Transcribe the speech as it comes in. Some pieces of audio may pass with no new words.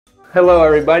Hello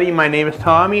everybody, my name is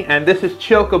Tommy and this is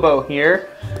Chocobo here,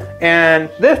 and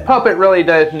this puppet really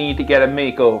does need to get a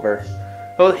makeover.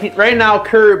 So right now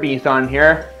Kirby's on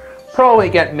here, probably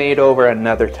get made over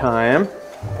another time.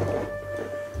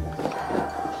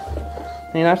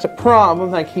 And that's a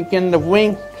problem, I keep getting the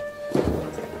wing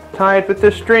tied with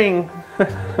the string.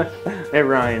 It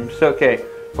rhymes. Okay,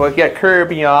 we'll get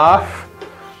Kirby off.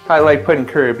 I like putting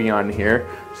Kirby on here.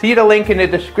 See the link in the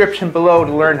description below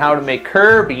to learn how to make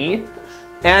Kirby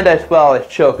and as well as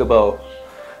Chocobo.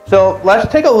 So let's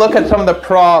take a look at some of the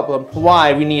problems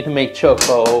why we need to make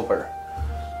Chocobo over.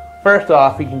 First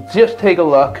off, you can just take a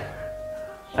look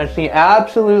and see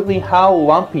absolutely how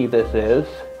lumpy this is.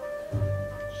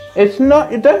 It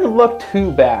doesn't look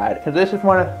too bad because this is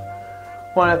one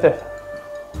of the,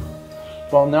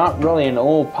 well, not really an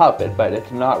old puppet, but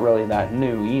it's not really that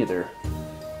new either.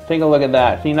 Take a look at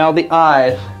that. See now the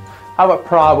eyes. I have a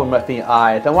problem with the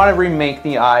eyes. I want to remake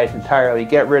the eyes entirely.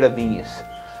 Get rid of these.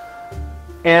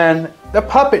 And the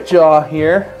puppet jaw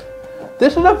here.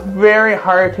 This is a very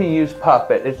hard to use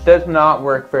puppet. It does not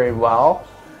work very well.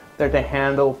 There's a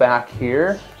handle back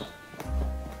here.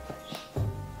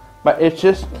 But it's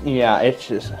just, yeah, it's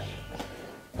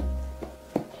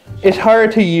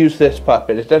hard to use this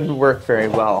puppet. It doesn't work very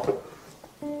well.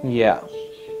 Yeah.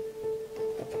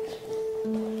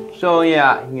 So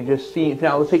yeah, you can just see,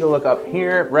 now let's take a look up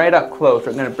here, right up close.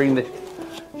 We're going to bring the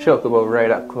Chocobo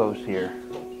right up close here.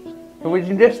 And we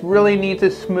just really need to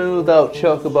smooth out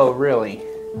Chocobo, really.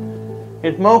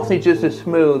 It's mostly just a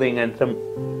smoothing and some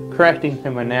correcting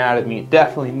some anatomy. It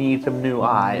definitely needs some new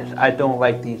eyes. I don't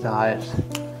like these eyes.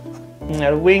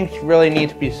 Now the wings really need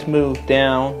to be smoothed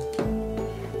down.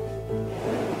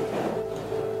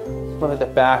 Look at the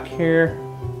back here.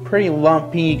 Pretty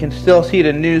lumpy, you can still see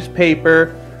the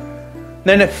newspaper.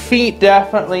 Then the feet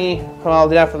definitely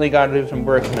got to do some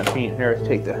work in the feet. Here, let's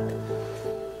take the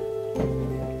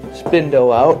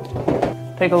spindle out.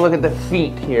 Take a look at the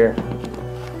feet here.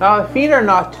 Now the feet are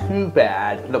not too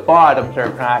bad. The bottoms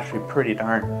are actually pretty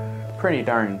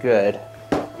darn good.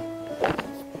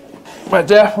 But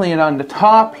definitely on the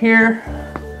top here,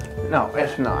 no,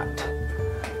 it's not.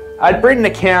 I'd bring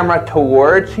the camera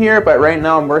towards here, but right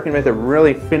now I'm working with a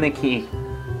really finicky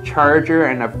charger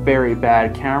and a very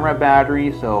bad camera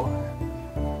battery, so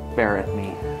bear with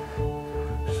me.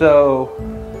 So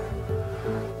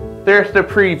there's the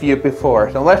preview before.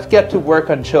 So let's get to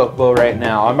work on Chocobo right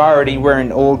now. I'm already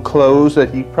wearing old clothes,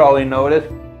 as you probably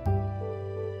noticed.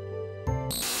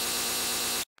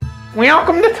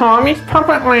 Welcome to Tommy's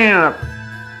Puppet Lab.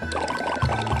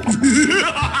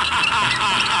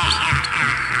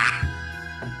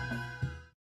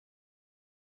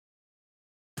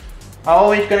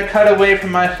 Always gonna cut away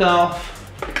from myself.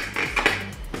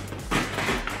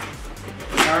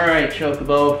 Alright,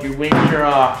 Chocobo, your wings are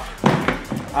off.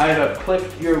 I have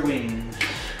clipped your wings.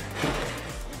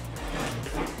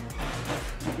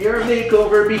 Your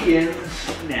makeover begins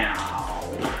now.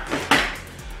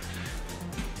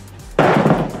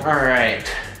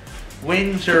 Alright,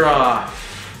 wings are off.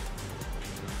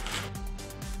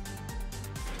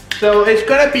 So it's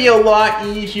going to be a lot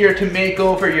easier to make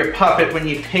over your puppet when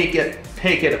you take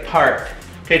it apart,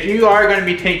 because you are going to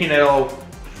be putting it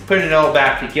all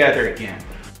back together again.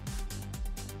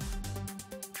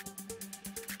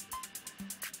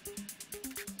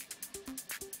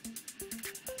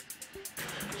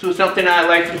 So something I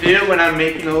like to do when I'm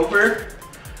making over,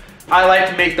 I like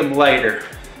to make them lighter.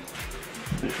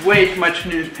 There's way too much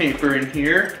newspaper in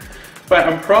here, but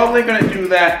I'm probably going to do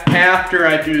that after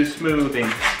I do the smoothing.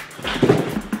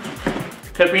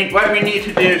 Because what we need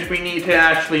to do is we need to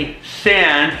actually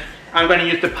sand. I'm going to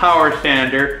use the power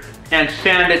sander and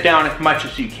sand it down as much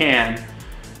as you can.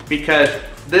 Because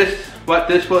what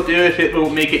this will do is it will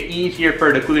make it easier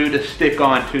for the glue to stick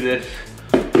onto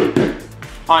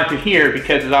here,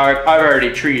 because I've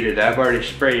already treated it, I've already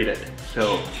sprayed it.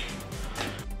 So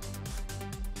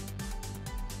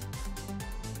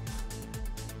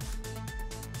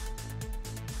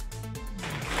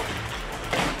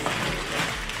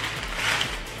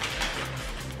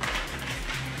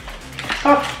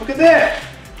oh, look at this!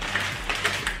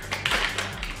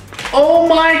 Oh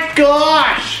my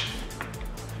gosh!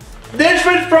 This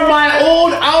was from my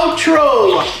old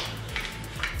outro!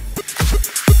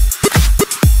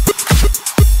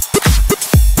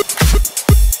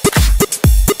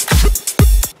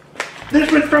 This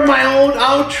was from my old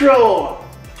outro!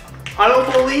 I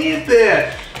don't believe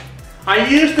this! I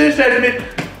used this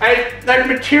as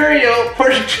material for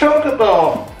the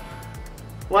Chocobo!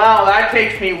 Wow, that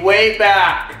takes me way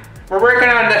back. We're working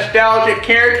on a nostalgic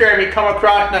character and we come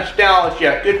across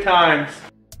nostalgia. Good times.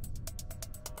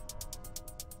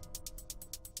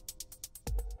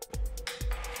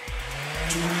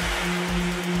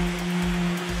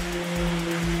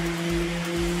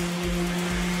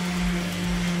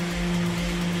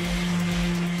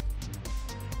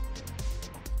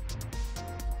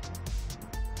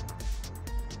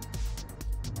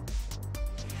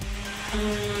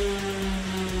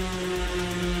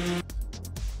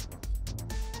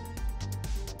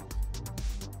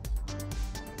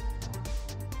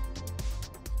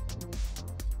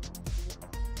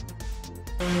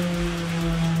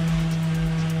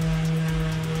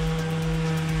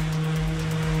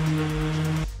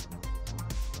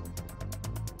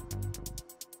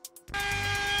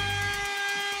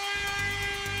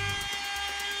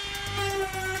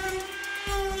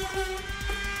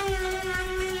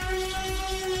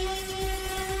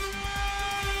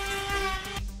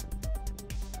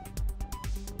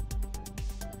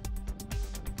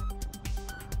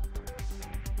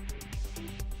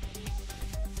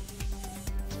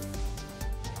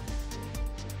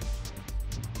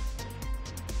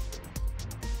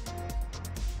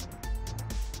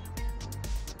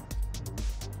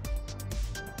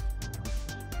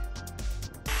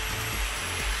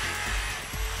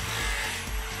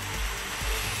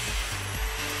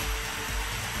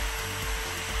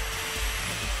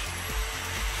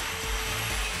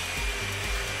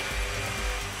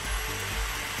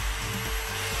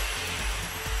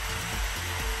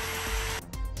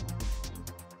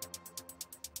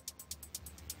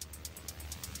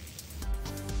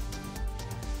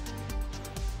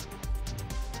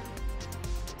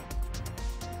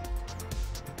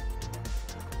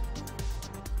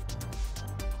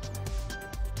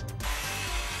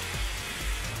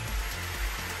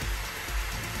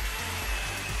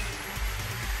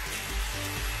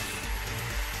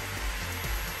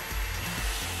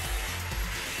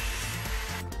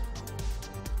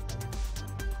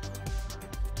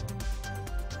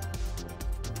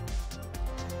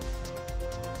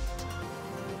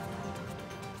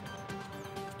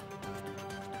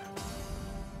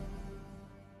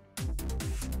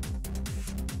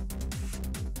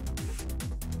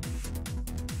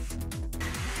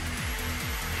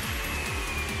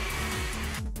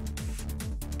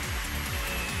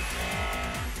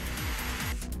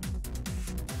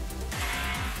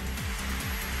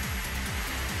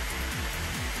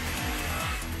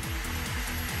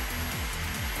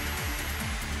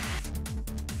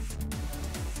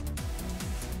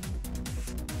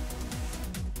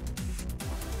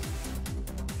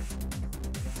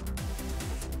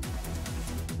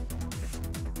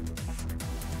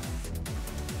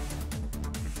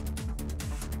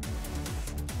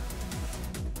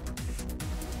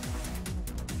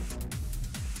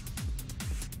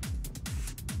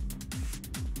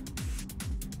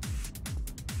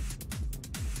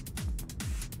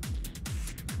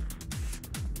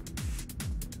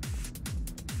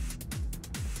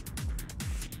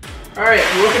 Alright,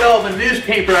 look at all the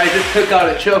newspaper I just took out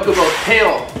of Chocobo's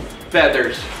tail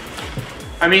feathers.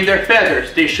 I mean, they're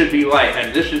feathers, they should be light,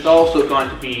 and this is also going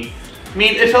to be,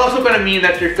 it's also going to mean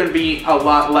that there's going to be a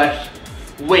lot less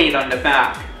weight on the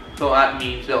back. So that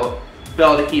means they'll be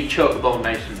able to keep Chocobo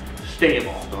nice and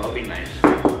stable, so that'll be nice.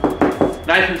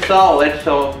 Nice and solid,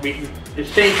 so it's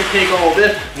safe to take all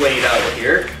this weight out of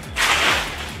here.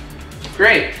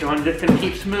 Great, so I'm just going to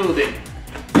keep smoothing.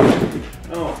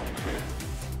 Oh.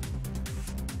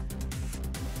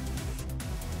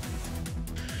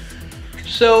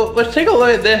 So let's take a look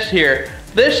at this here.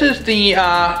 This is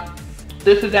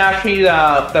actually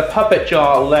the puppet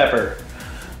jaw lever.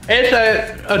 It's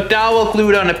a dowel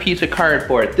glued on a piece of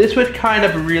cardboard. This was kind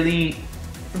of really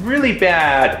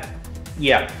bad.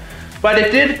 Yeah. But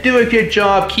it did do a good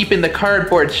job keeping the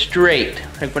cardboard straight.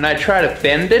 Like when I try to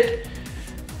bend it,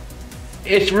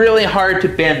 it's really hard to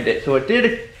bend it. So it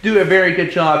did do a very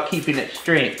good job keeping it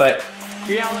straight. But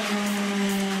yeah.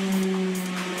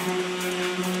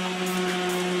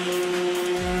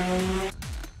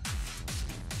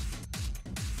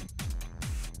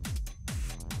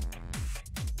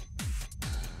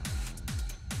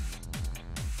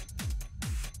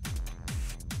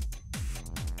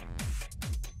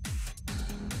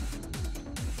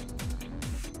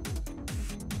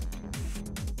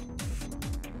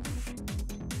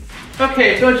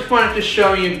 Okay, so I just wanted to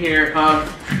show you here.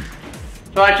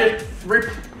 So I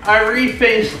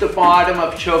refaced the bottom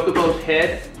of Chocobo's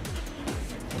head.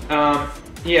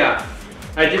 Yeah,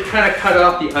 I just kind of cut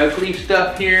off the ugly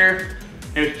stuff here.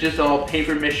 It was just all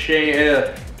paper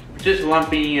mache, just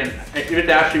lumpy, and it was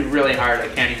actually really hard. I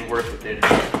can't even work with it.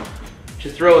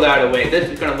 Just throw that away. This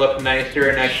is going to look nicer,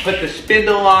 and I put the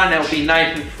spindle on. It'll be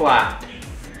nice and flat.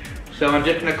 So I'm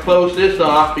just going to close this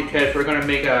off because we're going to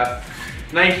make a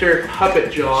nicer puppet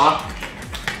jaw.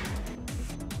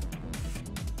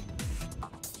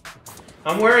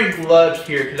 I'm wearing gloves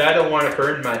here because I don't want to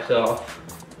burn myself.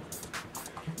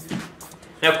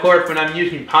 And of course, when I'm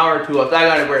using power tools, I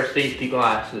gotta wear safety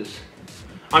glasses.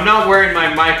 I'm not wearing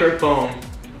my microphone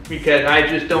because I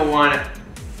just don't want it.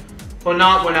 Well,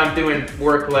 not when I'm doing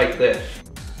work like this.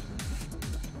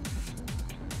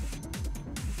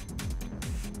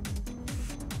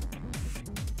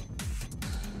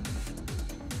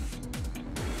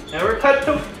 Never cut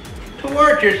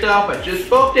towards yourself. I just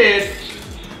spoke did.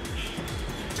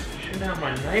 Shouldn't have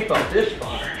my knife out this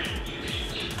far.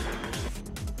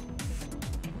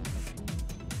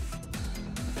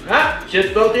 Ah,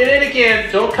 just about did it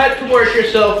again. Don't cut towards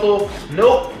yourself, folks.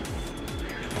 Nope.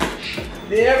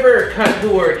 Never cut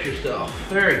towards yourself.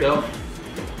 There we go.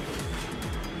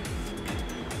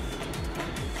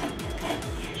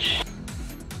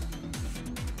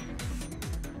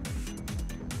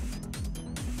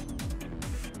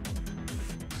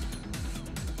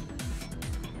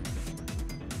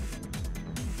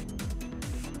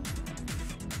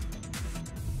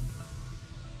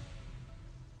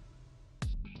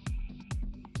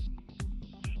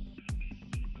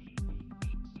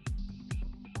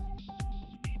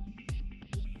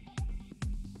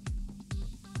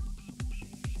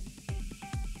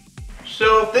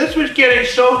 So if this was getting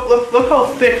so, look how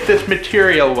thick this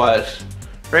material was.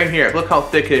 Right here, look how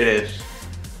thick it is.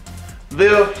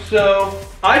 So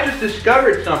I just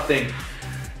discovered something.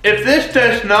 If this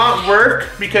does not work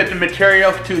because the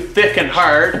material is too thick and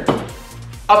hard,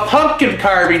 a pumpkin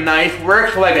carving knife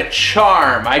works like a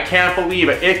charm. I can't believe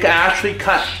it. It can actually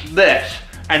cut this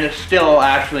and it's still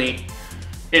actually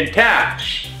intact.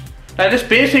 Now this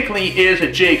basically is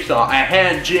a jigsaw, a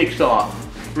hand jigsaw,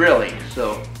 really.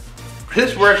 So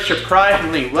this works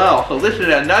surprisingly well. So this is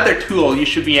another tool you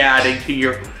should be adding to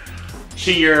your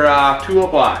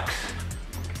toolbox.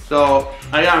 So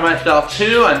I got myself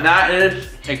two, and that is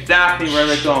exactly where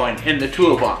they're going, in the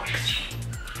toolbox.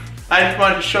 I just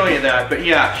wanted to show you that, but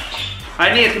yeah,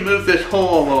 I need to move this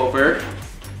hole over,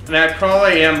 and I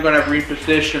probably am going to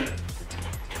reposition.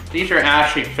 These are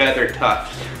actually feather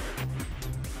tufts.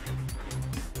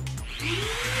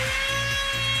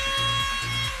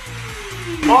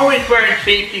 Always wearing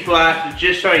safety glasses,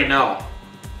 just so you know.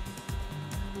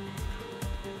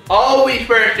 Always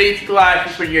wear safety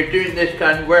glasses when you're doing this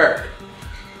kind of work.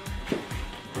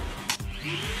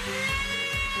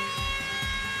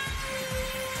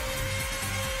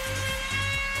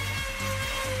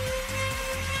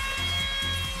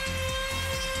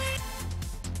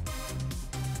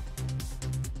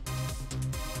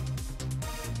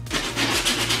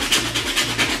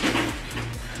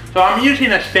 So I'm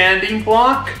using a sanding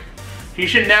block. You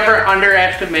should never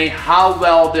underestimate how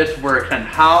well this works and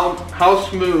how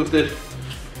smooth it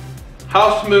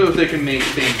can make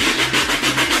things.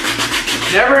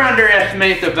 Never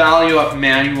underestimate the value of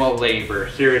manual labor,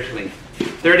 seriously.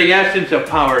 They're the essence of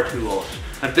power tools.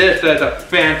 And this does a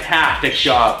fantastic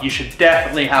job. You should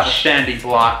definitely have a sanding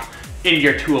block in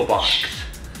your toolbox.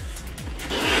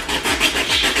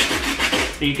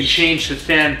 And you can change the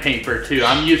sandpaper too.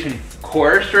 I'm using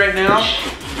coarse right now.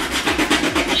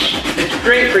 It's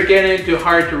great for getting into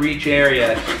hard to reach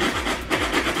areas.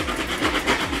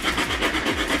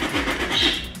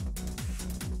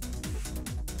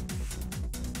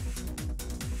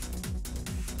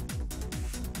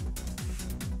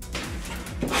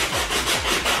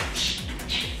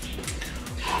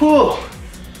 Whew.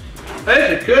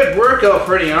 That's a good workout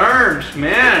for the arms,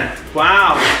 man.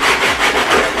 Wow.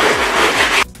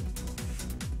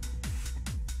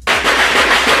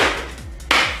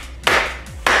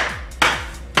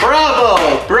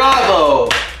 Bravo, bravo.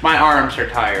 My arms are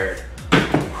tired.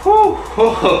 Whew.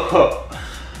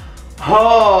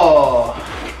 Oh.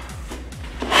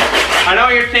 I know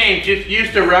you're saying just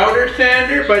use the router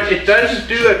sander, but it doesn't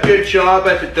do a good job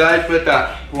as it does with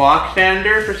a block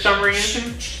sander for some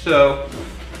reason. So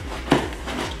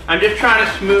I'm just trying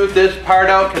to smooth this part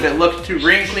out because it looks too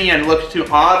wrinkly and looks too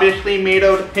obviously made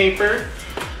out of paper.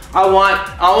 I want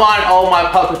all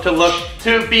my puppets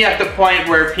to be at the point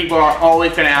where people are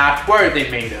always going to ask, what are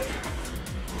they made of?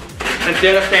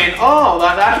 Instead of saying, oh,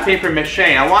 that's paper mache.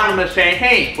 I want them to say,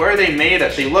 hey, what are they made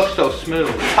of? They look so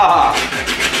smooth.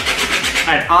 Ha!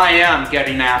 And I am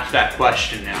getting asked that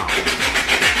question now.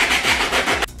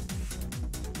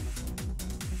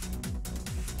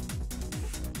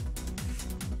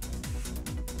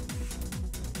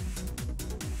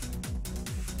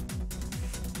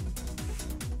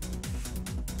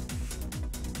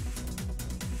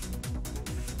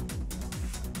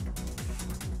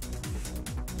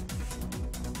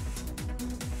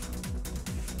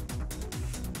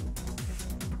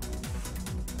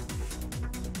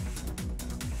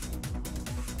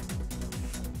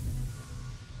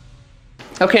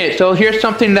 Okay, so here's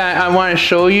something that I want to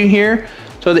show you here.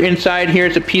 So the inside here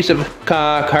is a piece of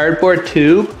cardboard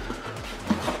tube.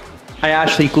 I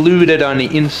actually glued it on the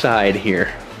inside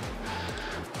here.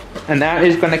 And that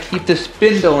is going to keep the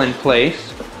spindle in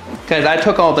place. Because I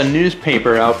took all the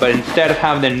newspaper out, but instead of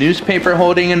having the newspaper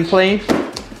holding in place,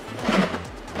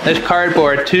 this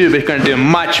cardboard tube is going to do a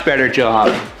much better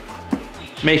job.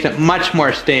 Makes it much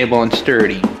more stable and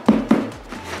sturdy.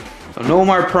 So no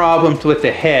more problems with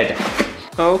the head.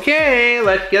 Okay,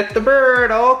 let's get the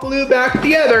bird all glued back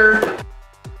together.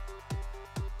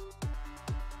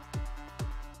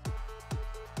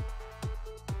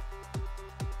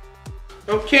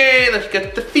 Okay, let's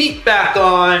get the feet back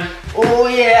on. Oh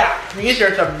yeah, these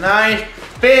are some nice,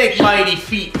 big, mighty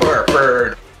feet for a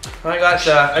bird. I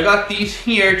got these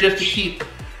here just to keep,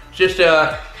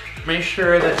 make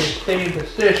sure that they stay in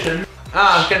position.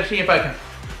 I'm gonna see if I can.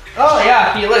 Oh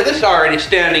yeah, see, look, this is already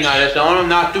standing on its own. I'm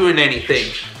not doing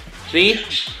anything. See?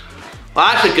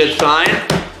 Well, that's a good sign.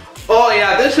 Oh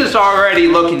yeah, this is already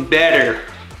looking better.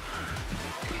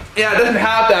 Yeah, it doesn't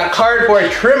have that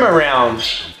cardboard trim around.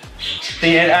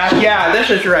 See, yeah,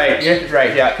 this is right. This is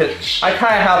right, yeah, because I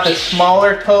kind of have this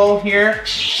smaller toe here.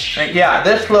 And yeah,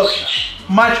 this looks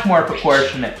much more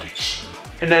proportionate.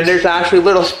 And then there's actually a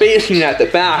little spacing at the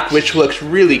back, which looks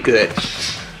really good.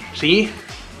 See?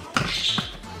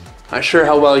 Not sure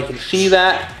how well you can see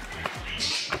that.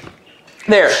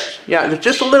 There, yeah, there's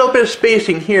just a little bit of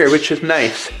spacing here, which is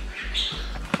nice.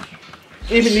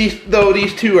 Even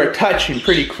these two are touching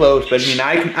pretty close, but I mean,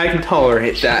 I can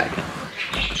tolerate that.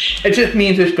 It just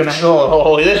means it's gonna,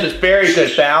 oh, this is very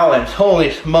good balance,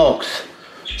 holy smokes.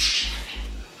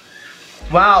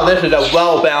 Wow, this is a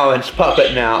well-balanced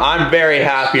puppet now. I'm very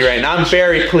happy right now, I'm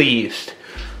very pleased.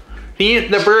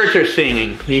 The birds are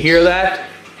singing, you hear that?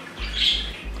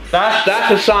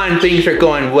 That's a sign things are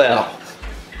going well.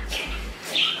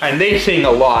 And they sing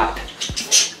a lot.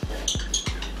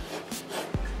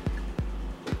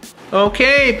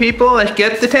 Okay, people, let's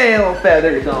get the tail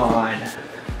feathers on.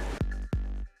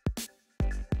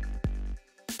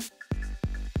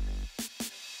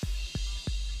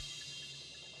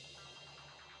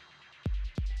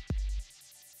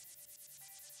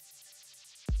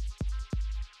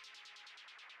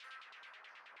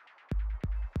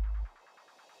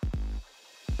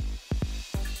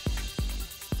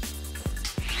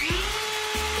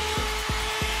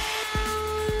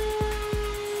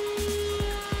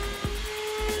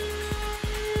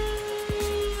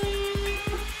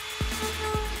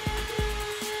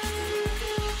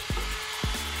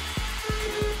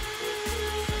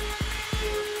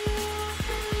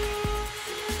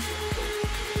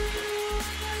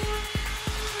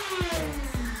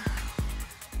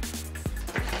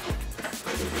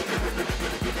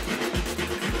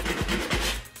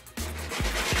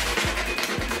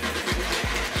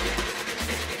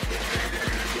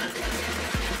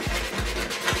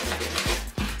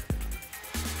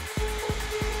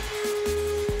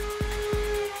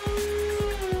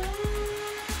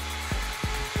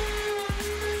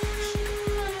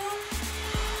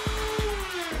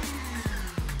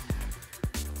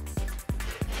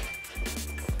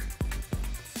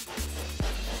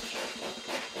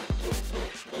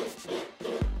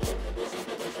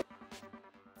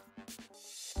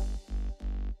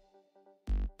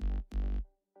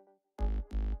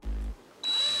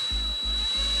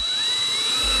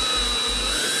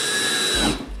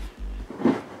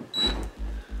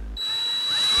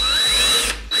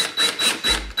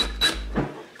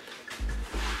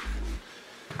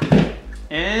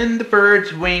 And the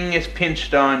bird's wing is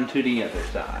pinched on to the other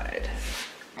side.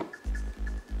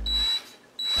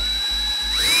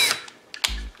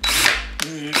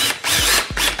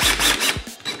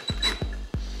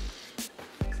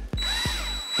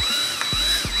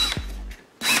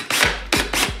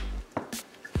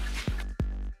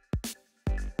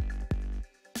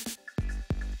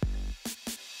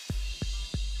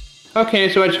 Okay,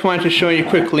 so I just wanted to show you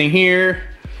quickly here.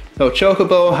 So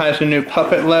Chocobo has a new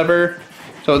puppet lever.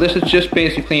 So this is just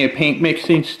basically a paint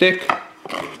mixing stick.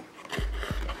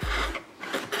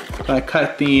 So I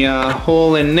cut the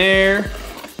hole in there.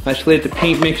 I slid the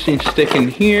paint mixing stick in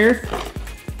here.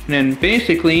 And then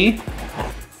basically,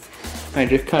 I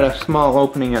just cut a small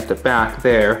opening at the back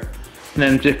there. And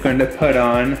then I'm just going to put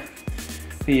on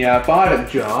the bottom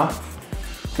jaw,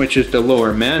 which is the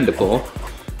lower mandible,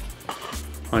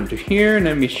 onto here, and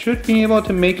then we should be able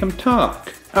to make him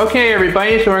talk. Okay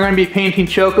everybody, so we're going to be painting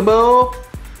Chocobo.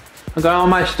 I've got all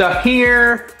my stuff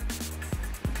here.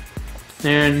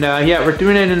 And yeah, we're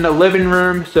doing it in the living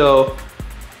room, so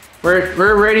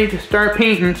we're ready to start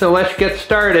painting, so let's get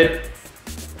started.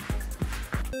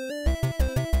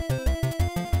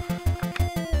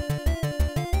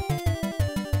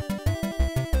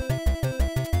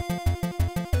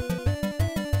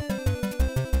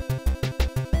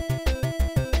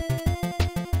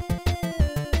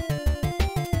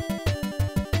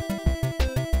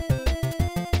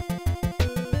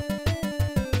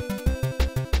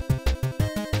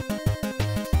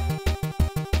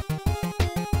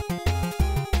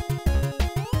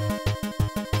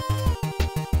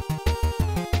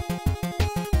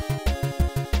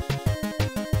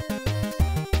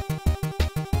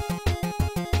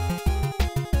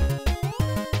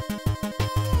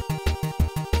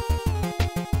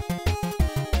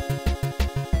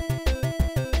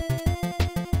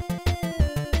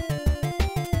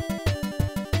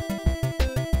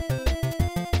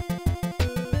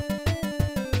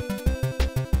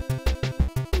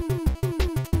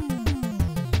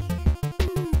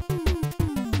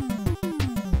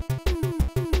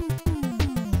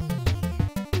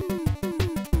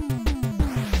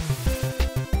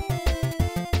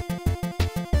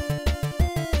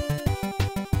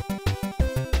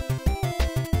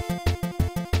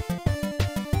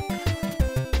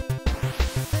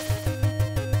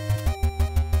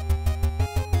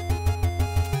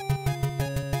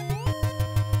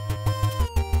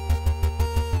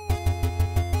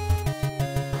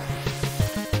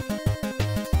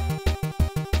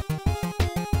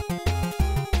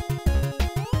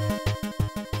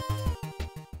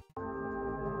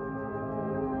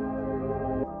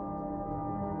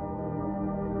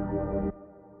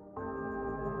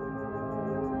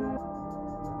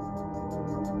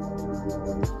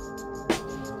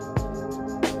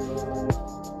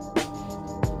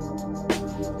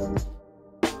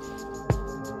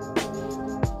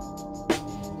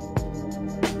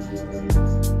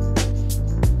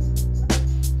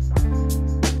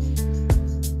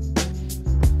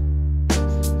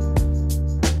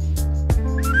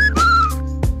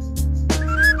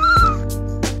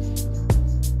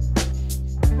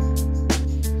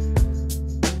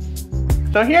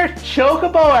 So here's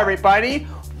Chocobo, everybody.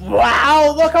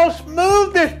 Wow, look how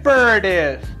smooth this bird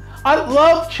is. I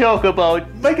love Chocobo,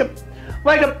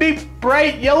 like a big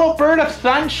bright yellow bird of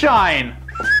sunshine.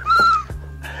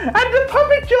 And the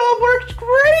puppet jaw works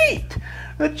great.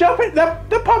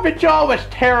 The puppet jaw was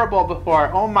terrible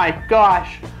before. Oh my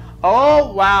gosh.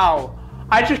 Oh wow.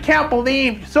 I just can't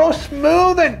believe, so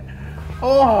smooth and,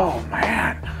 oh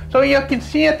man. So you can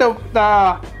see it,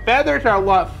 the feathers are a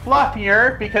lot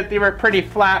fluffier because they were pretty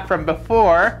flat from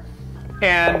before.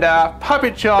 And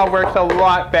puppet jaw works a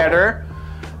lot better,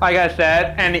 like I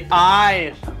said. And the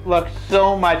eyes look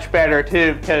so much better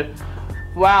too, because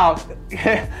wow,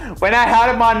 when I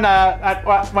had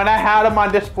them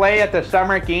on display at the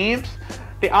summer games,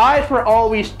 the eyes were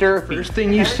always derpy. First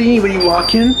thing you see when you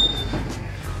walk in,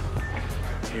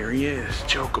 here he is,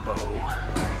 Chocobo.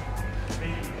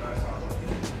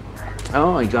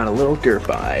 Oh, he got a little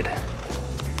derp-eyed.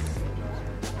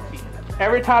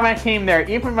 Every time I came there,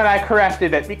 even when I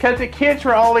corrected it, because the kids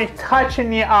were always touching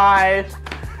the eyes,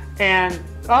 and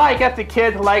oh, I guess the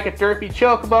kids like a derpy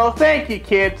Chocobo. Thank you,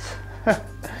 kids.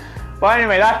 Well,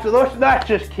 anyway, that's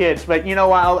just kids, but you know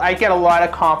what? I get a lot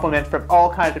of compliments from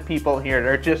all kinds of people here.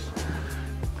 They're just,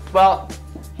 well,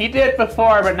 he did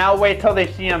before, but now wait till they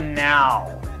see him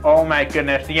now. Oh my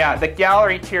goodness, yeah, the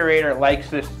gallery curator likes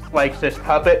this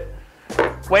puppet.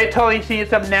 Wait till he sees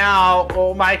him now.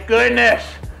 Oh my goodness.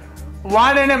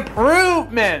 What an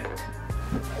improvement.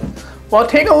 Well,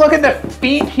 take a look at the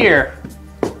feet here.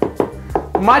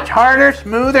 Much harder,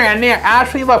 smoother, and they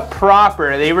actually look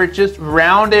proper. They were just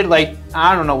rounded like,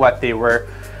 I don't know what they were.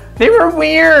 They were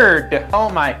weird. Oh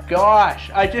my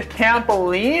gosh, I just can't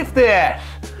believe this.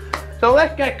 So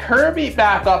let's get Kirby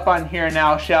back up on here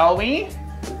now, shall we?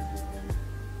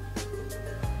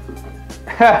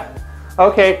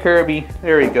 Okay, Kirby,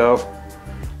 there we go.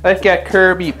 Let's get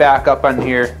Kirby back up on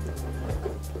here.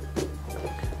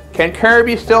 Can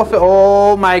Kirby still fit?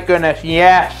 Oh my goodness,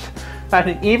 yes. That's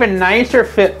an even nicer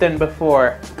fit than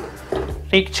before.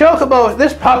 See, Chocobo,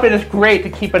 this puppet is great to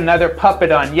keep another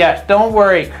puppet on. Yes, don't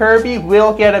worry, Kirby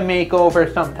will get a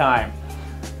makeover sometime.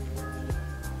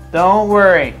 Don't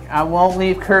worry, I won't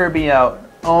leave Kirby out.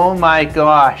 Oh my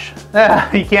gosh.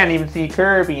 You can't even see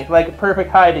Kirby. It's like a perfect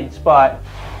hiding spot.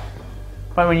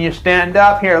 But when you stand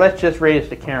up here, let's just raise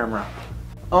the camera.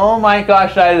 Oh my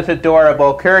gosh, that is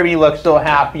adorable. Kirby looks so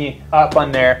happy up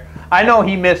on there. I know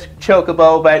he missed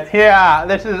Chocobo, but yeah,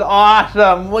 this is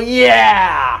awesome. Well,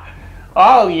 yeah.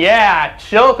 Oh yeah,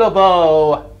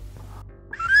 Chocobo.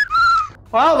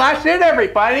 Well, that's it,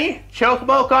 everybody.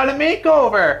 Chocobo got a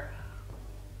makeover.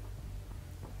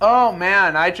 Oh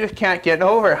man, I just can't get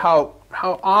over how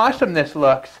awesome this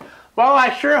looks. Well,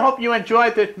 I sure hope you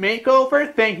enjoyed this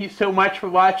makeover. Thank you so much for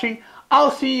watching.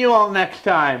 I'll see you all next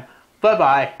time.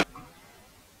 Bye-bye.